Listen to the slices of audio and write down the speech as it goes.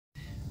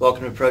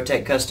Welcome to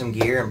ProTech Custom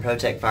Gear and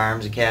ProTech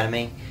Firearms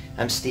Academy.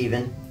 I'm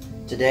Steven.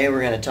 Today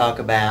we're going to talk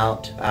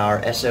about our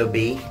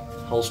S.O.B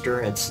holster.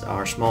 It's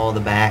our small of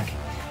the back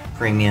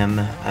premium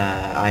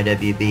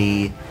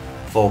IWB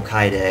full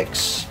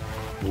kydex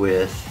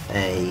with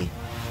a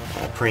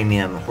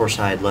premium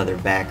horsehide leather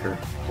backer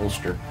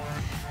holster.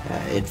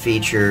 It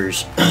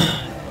features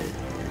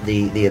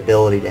the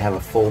ability to have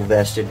a full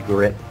vested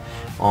grip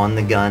on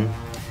the gun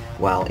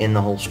while in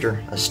the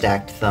holster, a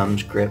stacked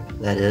thumbs grip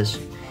that is,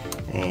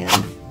 and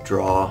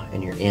draw,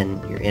 and you're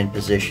in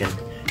position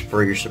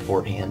for your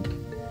support hand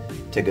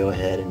to go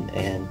ahead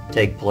and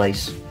take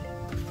place.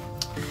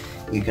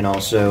 You can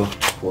also,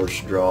 of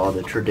course, draw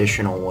the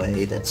traditional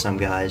way that some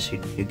guys who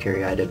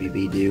carry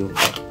IWB do,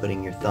 like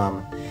putting your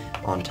thumb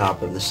on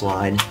top of the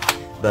slide,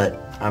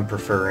 but I'm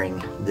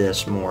preferring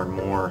this more and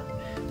more.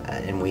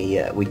 And we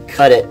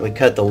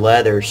cut the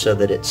leather so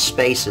that it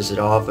spaces it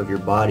off of your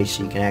body,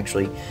 so you can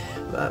actually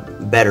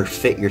better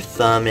fit your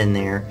thumb in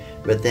there.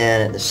 But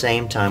then at the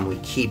same time, we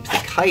keep the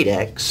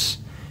kydex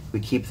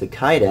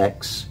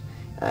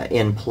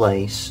in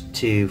place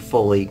to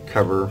fully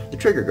cover the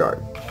trigger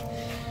guard.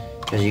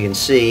 As you can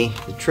see,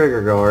 the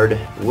trigger guard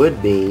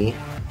would be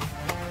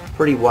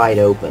pretty wide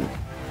open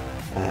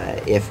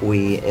if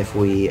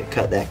we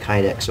cut that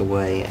kydex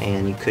away,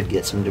 and you could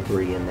get some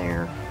debris in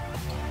there.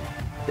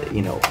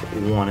 You know,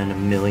 1 in a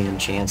million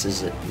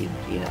chances that you'd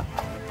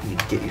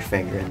get your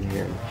finger in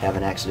there and have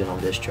an accidental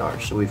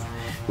discharge. So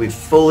we've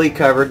fully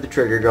covered the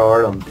trigger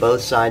guard on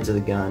both sides of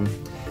the gun,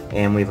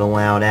 and we've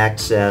allowed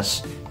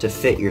access to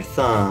fit your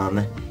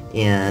thumb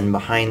in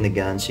behind the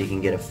gun so you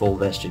can get a full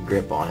vested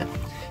grip on it.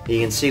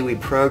 You can see we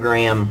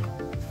program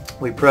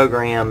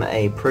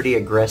a pretty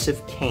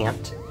aggressive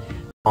cant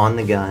on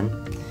the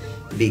gun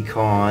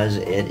because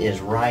it is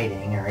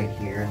riding right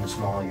here in the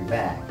small of your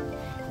back.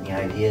 The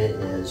idea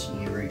is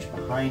you reach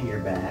behind your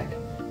back,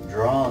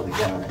 draw the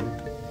gun,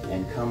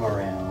 and come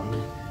around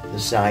the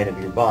side of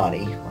your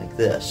body like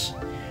this,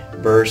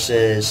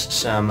 versus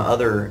some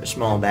other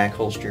small back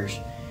holsters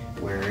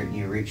where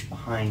you reach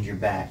behind your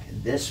back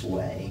this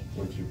way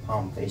with your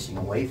palm facing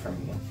away from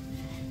you,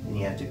 and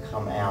you have to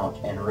come out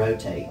and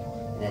rotate.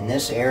 And in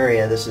this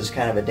area, this is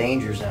kind of a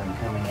danger zone,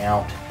 coming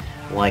out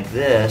like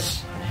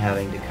this and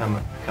having to come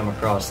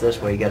across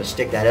this way. You got to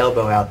stick that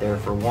elbow out there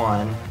for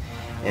one,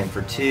 and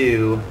for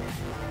two,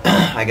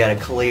 I got to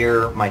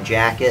clear my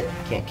jacket.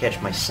 Can't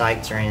catch my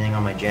sights or anything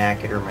on my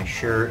jacket or my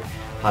shirt,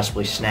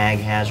 possibly snag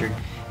hazard.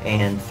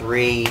 And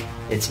three,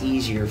 it's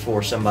easier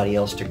for somebody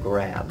else to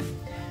grab,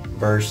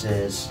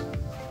 versus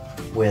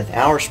with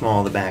our small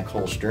of the back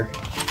holster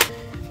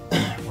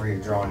where you're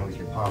drawing with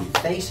your palm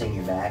facing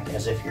your back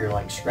as if you're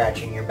like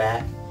scratching your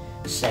back,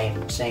 same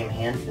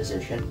hand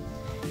position,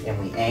 and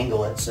we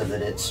angle it so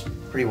that it's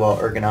pretty well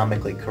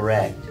ergonomically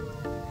correct.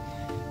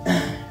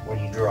 When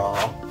you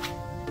draw,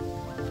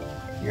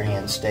 your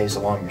hand stays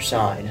along your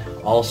side.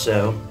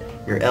 Also,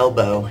 your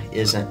elbow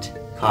isn't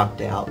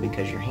cocked out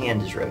because your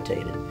hand is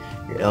rotated.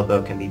 Your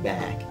elbow can be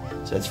back.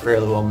 So it's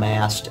fairly well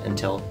masked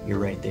until you're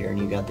right there and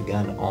you got the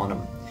gun on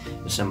them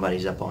if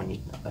somebody's up on you,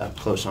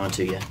 close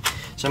onto you.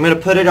 So I'm going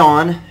to put it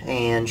on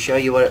and show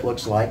you what it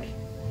looks like.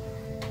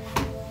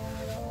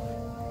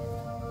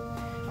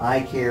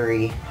 I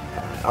carry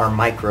our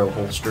micro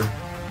holster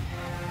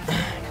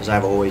because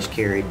I've always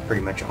carried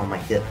pretty much on my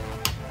hip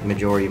the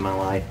majority of my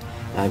life.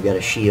 I've got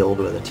a shield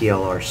with a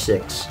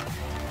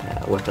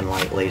TLR6 weapon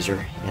light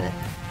laser in it.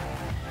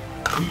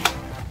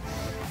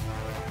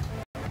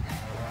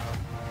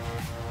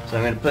 So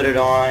I'm going to put it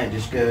on. It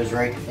just goes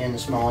right in the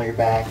small of your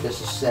back.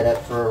 This is set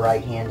up for a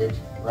right-handed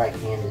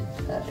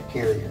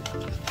carrier.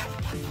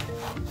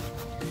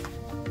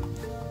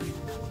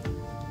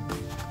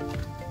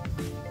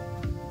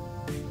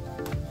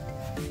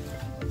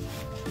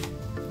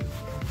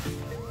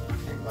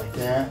 Like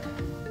that.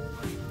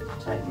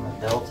 Tighten my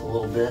belt a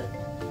little bit.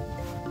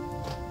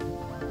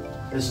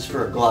 This is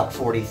for a Glock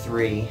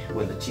 43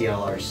 with a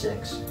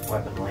TLR6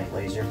 weapon light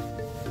laser.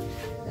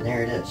 And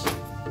there it is.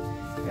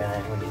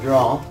 And when you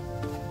draw,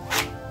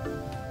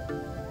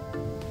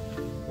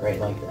 right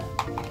like that.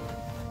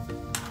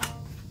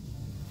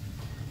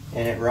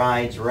 And it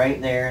rides right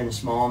there in the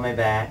small of my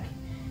back.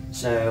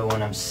 So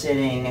when I'm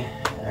sitting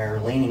or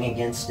leaning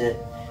against it,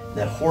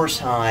 the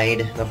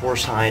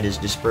horsehide is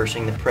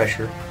dispersing the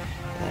pressure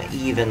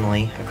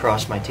evenly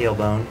across my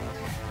tailbone.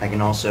 I can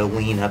also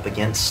lean up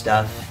against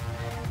stuff,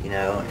 you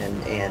know,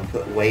 and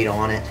put weight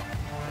on it,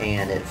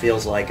 and it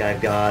feels like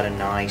I've got a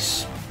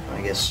nice,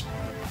 I guess,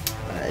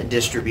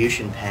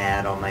 distribution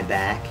pad on my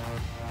back,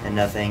 and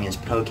nothing is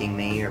poking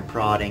me or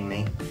prodding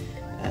me.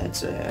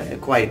 It's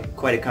quite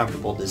a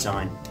comfortable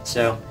design.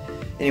 So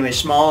anyway,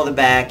 small of the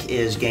back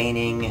is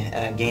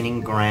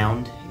gaining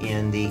ground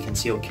in the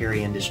concealed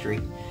carry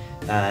industry,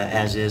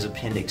 as is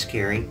appendix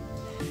carry,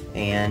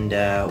 and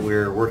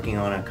we're working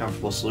on a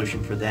comfortable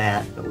solution for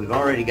that, but we've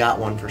already got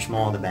one for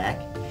small of the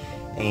back,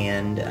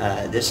 and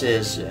this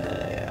is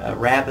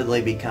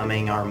rapidly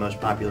becoming our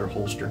most popular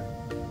holster.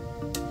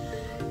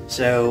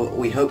 So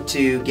we hope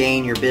to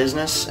gain your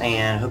business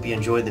and hope you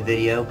enjoyed the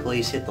video.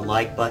 Please hit the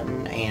like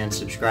button and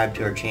subscribe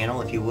to our channel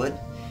if you would.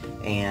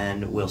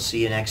 And we'll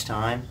see you next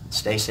time.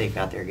 Stay safe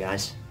out there,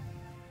 guys.